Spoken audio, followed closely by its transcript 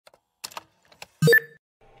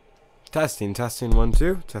Testing, testing, 1,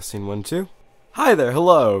 2, testing, 1, 2. Hi there,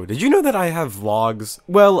 hello. Did you know that I have vlogs?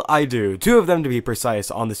 Well, I do. 2 of them to be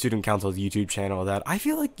precise on the Student Council's YouTube channel that I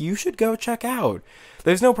feel like you should go check out.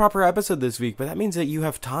 There's no proper episode this week, but that means that you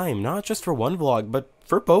have time, not just for one vlog, but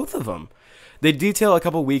for both of them. They detail a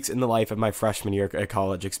couple weeks in the life of my freshman year at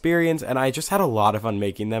college experience, and I just had a lot of fun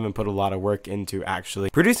making them and put a lot of work into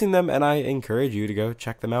actually producing them, and I encourage you to go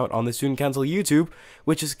check them out on the Student Council YouTube,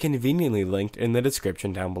 which is conveniently linked in the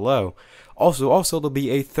description down below. Also, there'll be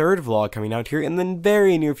a third vlog coming out here in the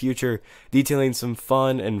very near future, detailing some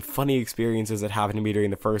fun and funny experiences that happened to me during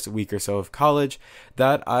the first week or so of college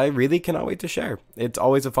that I really cannot wait to share. It's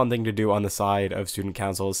always a fun thing to do on the side of Student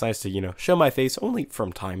Council. It's nice to, show my face only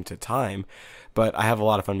from time to time. But I have a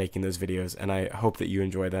lot of fun making those videos, and I hope that you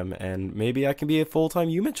enjoy them, and maybe I can be a full-time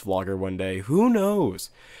UMich vlogger one day. Who knows?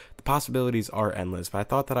 The possibilities are endless, but I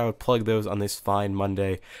thought that I would plug those on this fine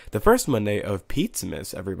Monday. The first Monday of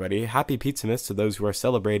Pizzamas, everybody. Happy Pizzamas to those who are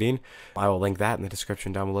celebrating. I will link that in the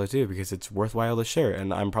description down below too, because it's worthwhile to share,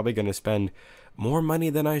 and I'm probably going to spend more money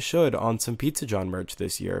than I should on some Pizza John merch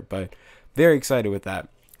this year, but very excited with that.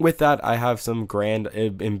 With that, I have some grand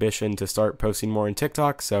ambition to start posting more on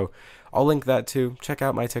TikTok, so I'll link that too. Check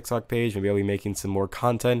out my TikTok page. Maybe I'll be making some more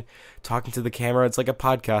content, talking to the camera. It's like a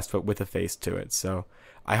podcast, but with a face to it. So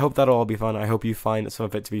I hope that'll all be fun. I hope you find some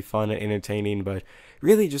of it to be fun and entertaining, but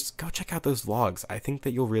really just go check out those vlogs. I think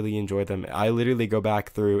that you'll really enjoy them. I literally go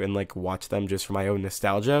back through and watch them just for my own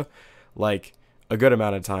nostalgia, a good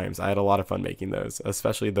amount of times. I had a lot of fun making those,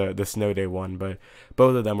 especially the snow day one, but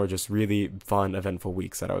both of them were just really fun, eventful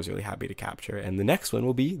weeks that I was really happy to capture. And the next one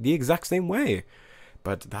will be the exact same way.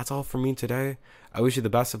 But that's all from me today. I wish you the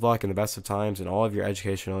best of luck and the best of times in all of your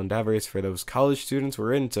educational endeavors. For those college students,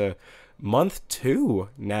 we're into month 2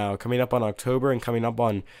 now, coming up on October and coming up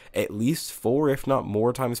on at least 4, if not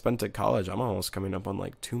more, time spent at college. I'm almost coming up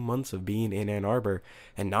on 2 months of being in Ann Arbor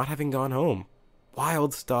and not having gone home.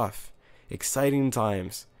 Wild stuff. Exciting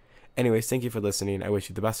times. Anyways, thank you for listening. I wish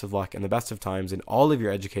you the best of luck and the best of times in all of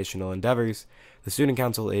your educational endeavors. The Student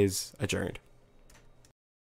Council is adjourned.